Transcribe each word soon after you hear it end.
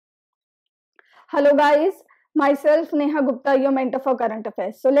Hello guys, myself Neha Gupta, your mentor for current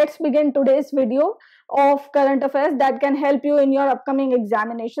affairs. So let's begin today's video of current affairs that can help you in your upcoming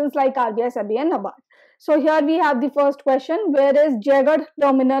examinations like RBI, SEBI and NABARD. So here we have the first question, where is Jagad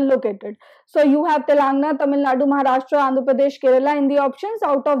terminal located? So you have Telangana, Tamil Nadu, Maharashtra, Andhra Pradesh, Kerala in the options.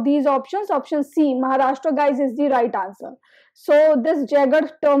 Out of these options, option C, Maharashtra guys, is the right answer. So this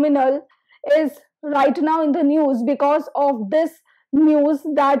Jagad terminal is right now in the news because of this news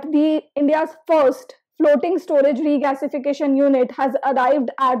that the India's first floating storage regasification unit has arrived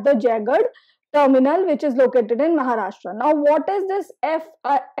at the Jagad terminal, which is located in Maharashtra. Now, what is this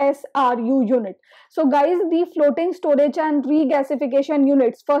FSRU unit? So, guys, the floating storage and regasification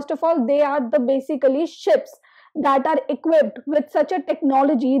units, first of all, they are the basically ships that are equipped with such a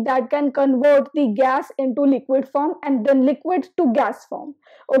technology that can convert the gas into liquid form and then liquid to gas form.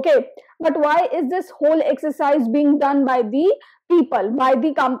 Okay, but why is this whole exercise being done by the people, by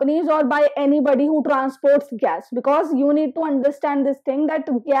the companies, or by anybody who transports gas? Because you need to understand this thing that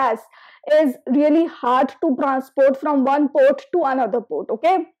gas is really hard to transport from one port to another port.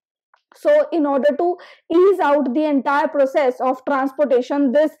 Okay, so in order to ease out the entire process of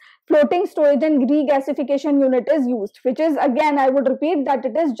transportation, this floating storage and regasification unit is used, which is, again, I would repeat that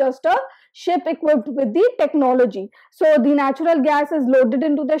it is just a ship equipped with the technology. So the natural gas is loaded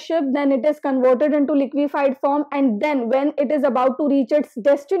into the ship, then it is converted into liquefied form, and then when it is about to reach its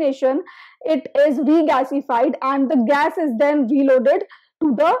destination, it is regasified and the gas is then reloaded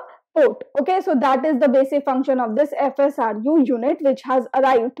to the port. Okay, so that is the basic function of this FSRU unit, which has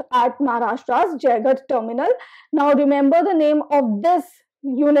arrived at Maharashtra's Jagad terminal. Now remember, the name of this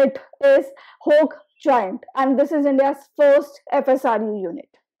unit is Hawk Giant, and this is India's first FSRU unit.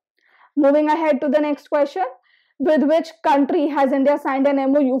 Moving ahead to the next question, with which country has India signed an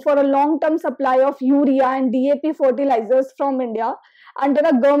MOU for a long-term supply of urea and DAP fertilizers from India under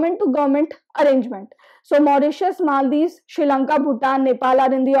a government-to-government arrangement? So Mauritius, Maldives, Sri Lanka, Bhutan, Nepal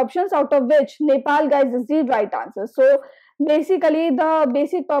are in the options, out of which Nepal, guys, is the right answer. So basically, the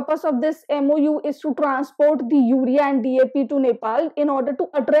basic purpose of this MOU is to transport the urea and DAP to Nepal in order to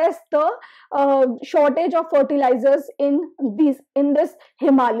address the shortage of fertilizers in this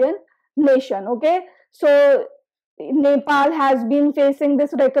Himalayan nation. Okay, so Nepal has been facing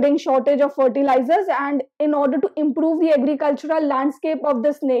this recurring shortage of fertilizers, and in order to improve the agricultural landscape of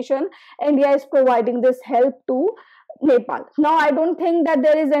this nation, India is providing this help to Nepal. Now, I don't think that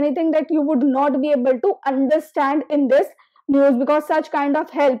there is anything that you would not be able to understand in this news, because such kind of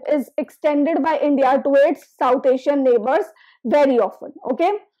help is extended by India to its South Asian neighbors very often.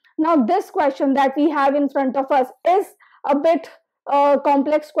 Okay, now this question that we have in front of us is a bit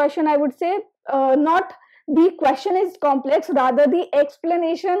complex question, I would say. Not the question is complex, rather the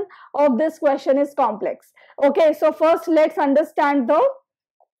explanation of this question is complex. Okay, so first let's understand the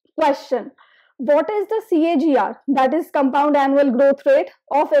question. What is the CAGR, that is compound annual growth rate,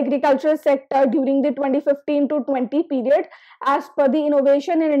 of agricultural sector during the 2015 to 20 period as per the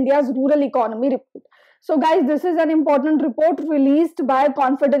Innovation in India's Rural Economy report? So guys, this is an important report released by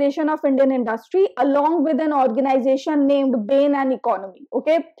Confederation of Indian Industry along with an organization named Bain and Economy.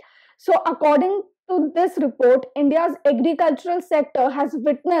 Okay, so according to this report, India's agricultural sector has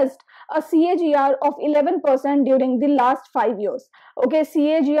witnessed a CAGR of 11% during the last 5 years. Okay,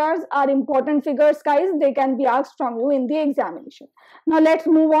 CAGRs are important figures, guys. They can be asked from you in the examination. Now let's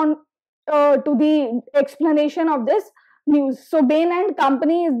move on to the explanation of this news. So Bain and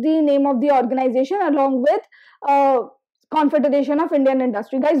Company is the name of the organization along with Confederation of Indian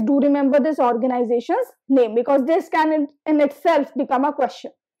Industry. Guys, do remember this organization's name, because this can in itself become a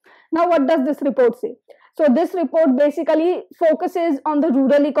question. Now, what does this report say? So this report basically focuses on the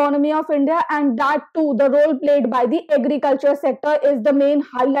rural economy of India, and that too, the role played by the agriculture sector is the main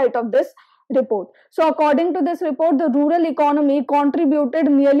highlight of this report. So according to this report, the rural economy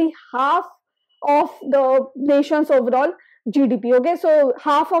contributed nearly half of the nation's overall GDP. Okay, so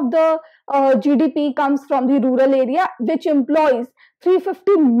half of the GDP comes from the rural area, which employs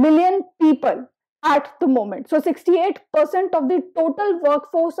 350 million people at the moment. So 68% of the total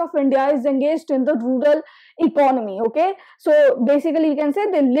workforce of India is engaged in the rural economy. Okay, so basically we can say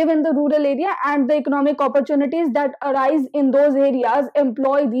they live in the rural area, and the economic opportunities that arise in those areas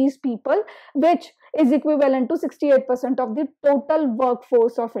employ these people, which is equivalent to 68% of the total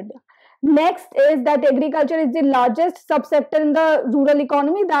workforce of India. Next is that agriculture is the largest subsector in the rural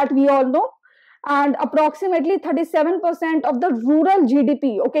economy, that we all know, and approximately 37% of the rural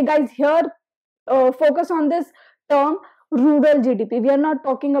GDP. Okay guys, here focus on this term rural GDP. We are not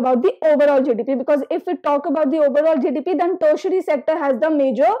talking about the overall GDP, because if we talk about the overall GDP, then tertiary sector has the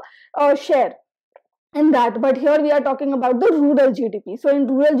major share. in that. But here we are talking about the rural GDP. So in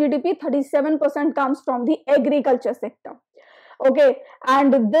rural GDP, 37% comes from the agriculture sector. Okay,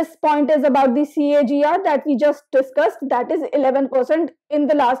 and this point is about the CAGR that we just discussed, that is 11% in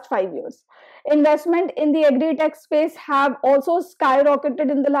the last 5 years. Investment in the agri-tech space have also skyrocketed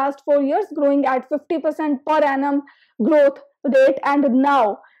in the last 4 years, growing at 50% per annum growth rate, and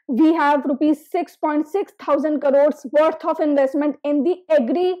now we have rupees 6.6 thousand crores worth of investment in the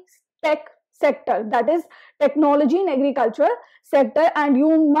agri-tech sector, that is technology in agriculture sector. And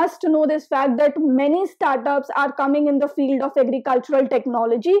you must know this fact that many startups are coming in the field of agricultural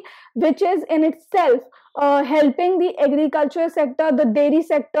technology, which is in itself helping the agriculture sector, the dairy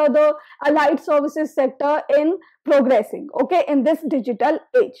sector, the allied services sector in progressing, okay, in this digital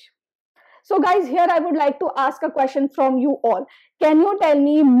age. So guys, here I would like to ask a question from you all. Can you tell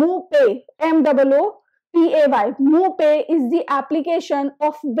me MoPay, MOOPAY, MoPay is the application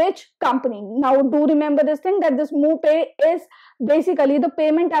of which company? Now do remember this thing, that this MoPay is basically the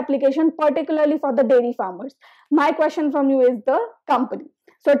payment application particularly for the dairy farmers. My question from you is the company.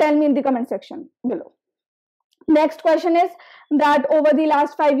 So tell me in the comment section below. Next question is that over the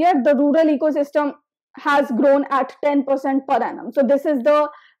last 5 years, the rural ecosystem has grown at 10% per annum. So this is the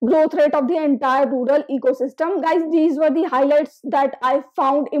growth rate of the entire rural ecosystem. Guys, these were the highlights that I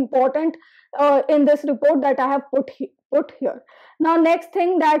found important in this report that I have put here. Now, next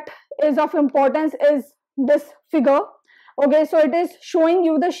thing that is of importance is this figure. Okay, so it is showing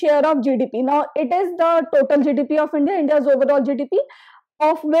you the share of GDP. Now, it is the total GDP of India, India's overall GDP,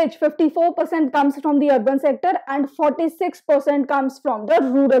 of which 54% comes from the urban sector and 46% comes from the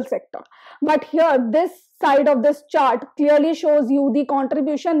rural sector. But here, this side of this chart clearly shows you the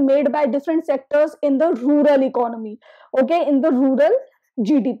contribution made by different sectors in the rural economy, okay, in the rural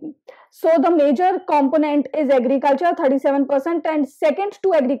GDP. So the major component is agriculture, 37%, and second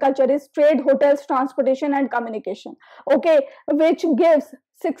to agriculture is trade, hotels, transportation and communication, okay, which gives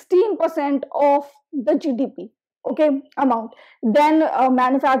 16% of the GDP, okay, amount. Then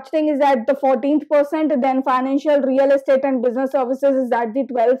manufacturing is at the 14%, then financial, real estate and business services is at the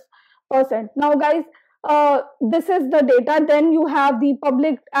 12%. Now guys, this is the data. Then you have the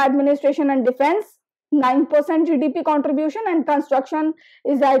public administration and defense, 9% GDP contribution, and construction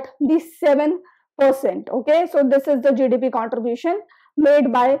is at the 7%. Okay, so this is the GDP contribution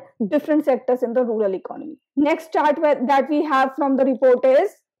made by different sectors in the rural economy. Next chart that we have from the report is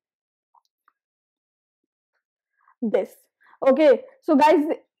this. Okay, so guys,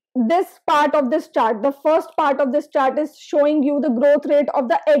 this part of this chart, the first part of this chart is showing you the growth rate of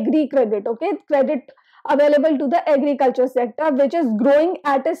the agri credit, okay, credit available to the agriculture sector, which is growing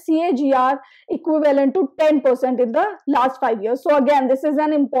at a CAGR equivalent to 10% in the last 5 years. So again, this is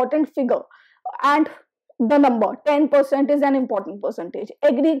an important figure, and the number 10% is an important percentage,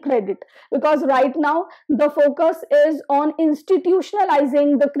 agri credit, because right now the focus is on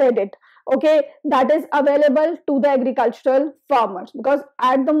institutionalizing the credit, okay, that is available to the agricultural farmers, because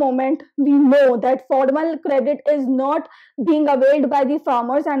at the moment we know that formal credit is not being availed by the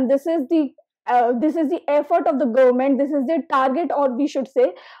farmers, and this is the effort of the government, this is the target, or we should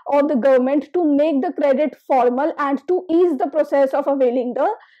say, of the government, to make the credit formal and to ease the process of availing the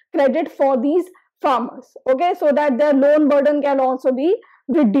credit for these farmers, okay, so that their loan burden can also be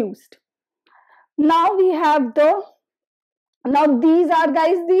reduced. Now we have these are,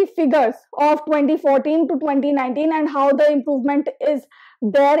 guys, the figures of 2014 to 2019 and how the improvement is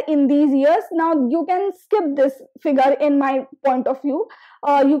there in these years. Now you can skip this figure in my point of view.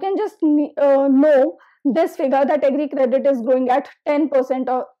 You can just know this figure, that agri credit is growing at 10%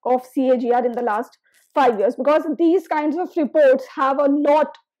 of CAGR in the last 5 years, because these kinds of reports have a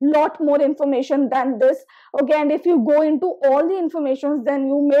lot more information than this, okay, and if you go into all the informations, then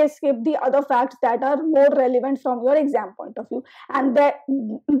you may skip the other facts that are more relevant from your exam point of view, and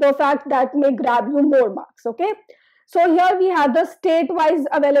the fact that may grab you more marks, okay. So here we have the state-wise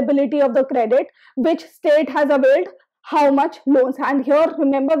availability of the credit, which state has availed how much loans, and here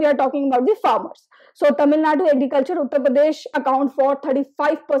remember we are talking about the farmers. So Tamil Nadu agriculture, Uttar Pradesh account for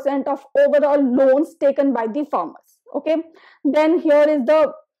 35% of overall loans taken by the farmers, okay. Then here is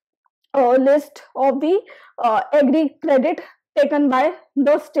the list of the agri credit taken by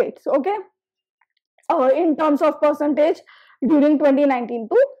those states, okay, in terms of percentage during 2019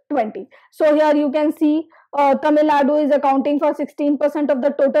 to 20. So here you can see Tamil Nadu is accounting for 16% of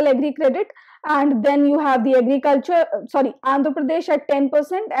the total agri credit, and then you have the Andhra Pradesh at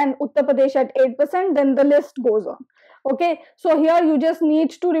 10% and Uttar Pradesh at 8%. Then the list goes on, okay. So here you just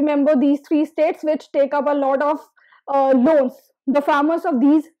need to remember these three states which take up a lot of loans. The farmers of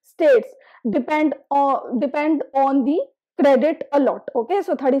these states depend on the credit a lot. Okay,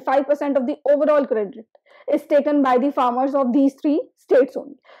 so 35% of the overall credit is taken by the farmers of these three states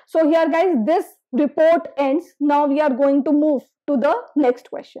only. So here guys, this report ends. Now we are going to move to the next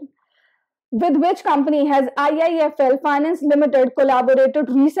question. With which company has IIFL Finance Limited collaborated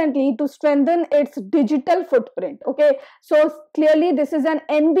recently to strengthen its digital footprint? Okay, so clearly this is an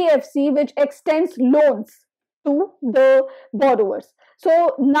NBFC which extends loans to the borrowers.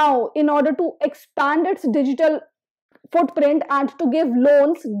 So now, in order to expand its digital footprint and to give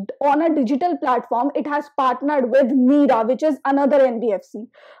loans on a digital platform, it has partnered with NERA, which is another NBFC.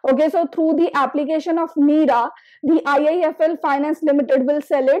 Okay, so through the application of NERA, the IIFL Finance Limited will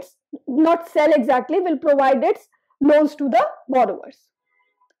sell its, not sell exactly, will provide its loans to the borrowers.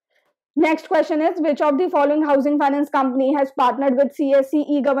 Next question is, which of the following housing finance company has partnered with CSC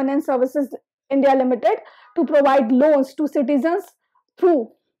E-Governance Services India Limited to provide loans to citizens through,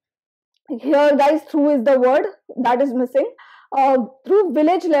 here guys, through is the word that is missing, through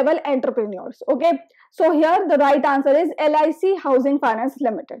village level entrepreneurs. Okay, so here the right answer is LIC Housing Finance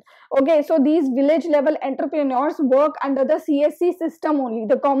Limited. Okay, so these village level entrepreneurs work under the CSC system only,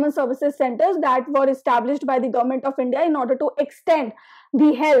 the common services centers that were established by the government of India in order to extend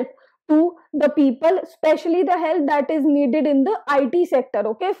the help to the people, especially the help that is needed in the IT sector.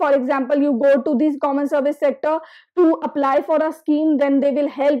 Okay, for example, you go to this common service sector to apply for a scheme, then they will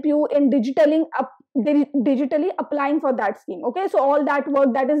help you in digitally applying for that scheme. Okay, so all that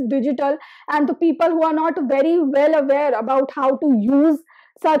work that is digital, and the people who are not very well aware about how to use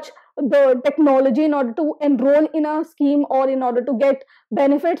such the technology in order to enroll in a scheme or in order to get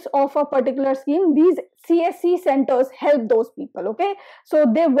benefits of a particular scheme, these CSC centers help those people. Okay, so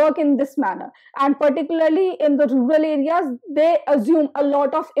they work in this manner, and particularly in the rural areas, they assume a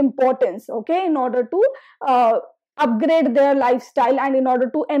lot of importance, okay, in order to upgrade their lifestyle and in order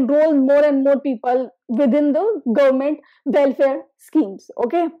to enroll more and more people within the government welfare schemes.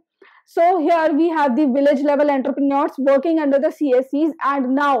 Okay, so here we have the village level entrepreneurs working under the CSCs,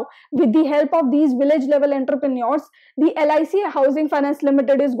 and now with the help of these village level entrepreneurs, the LIC Housing Finance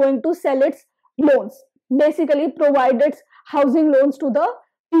Limited is going to sell its loans, basically provide its housing loans to the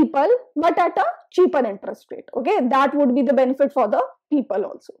people, but at a cheaper interest rate. Okay, that would be the benefit for the people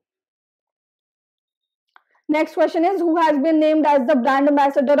also. Next question is, who has been named as the brand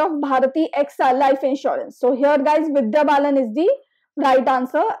ambassador of Bharati Exile Life Insurance? So here guys, Vidya Balan is the right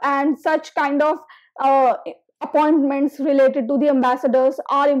answer, and such kind of appointments related to the ambassadors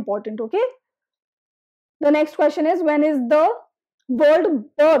are important. Okay, the next question is, when is the World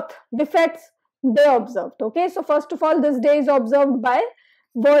Birth Defects Day observed? Okay, so first of all, this day is observed by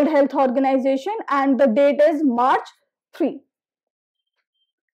World Health Organization and the date is March 3.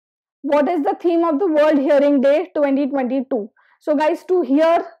 What is the theme of the World Hearing Day 2022? So guys, to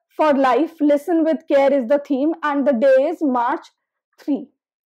hear for life, listen with care is the theme, and the day is March 3.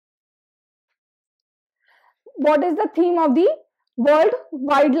 What is the theme of the World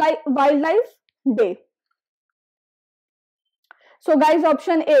Wildlife Day? So guys,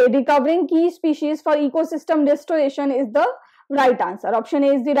 option A, recovering key species for ecosystem restoration is the right answer. Option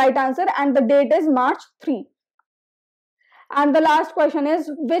A is the right answer, and the date is March 3. And the last question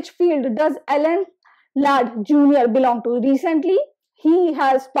is, which field does Alan Ladd Jr. belong to? Recently, he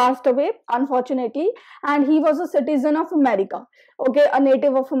has passed away, unfortunately, and he was a citizen of America, okay, a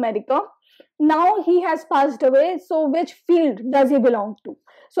native of America. Now he has passed away, so which field does he belong to?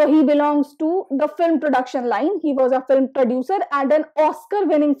 So he belongs to the film production line. He was a film producer and an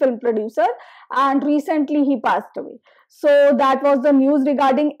Oscar-winning film producer, and recently he passed away. So that was the news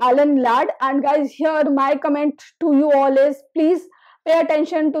regarding Alan Ladd. And guys, here my comment to you all is, please pay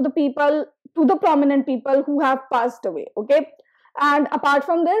attention to the people, to the prominent people who have passed away. Okay. And apart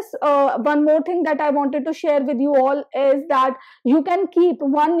from this, one more thing that I wanted to share with you all is that you can keep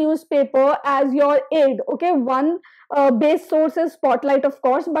one newspaper as your aid. Okay, one base source is Spotlight, of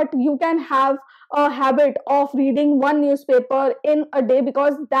course, but you can have a habit of reading one newspaper in a day,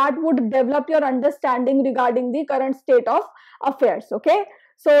 because that would develop your understanding regarding the current state of affairs. Okay,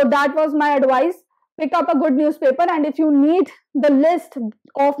 so that was my advice. Pick up a good newspaper, and if you need the list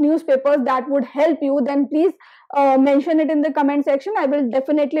of newspapers that would help you, then please mention it in the comment section. I will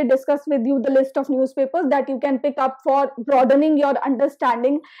definitely discuss with you the list of newspapers that you can pick up for broadening your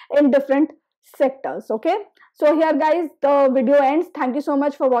understanding in different sectors. Okay, so here guys, the video ends. Thank you so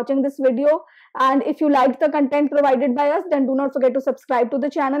much for watching this video, and if you liked the content provided by us, then do not forget to subscribe to the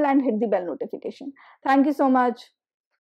channel and hit the bell notification. Thank you so much.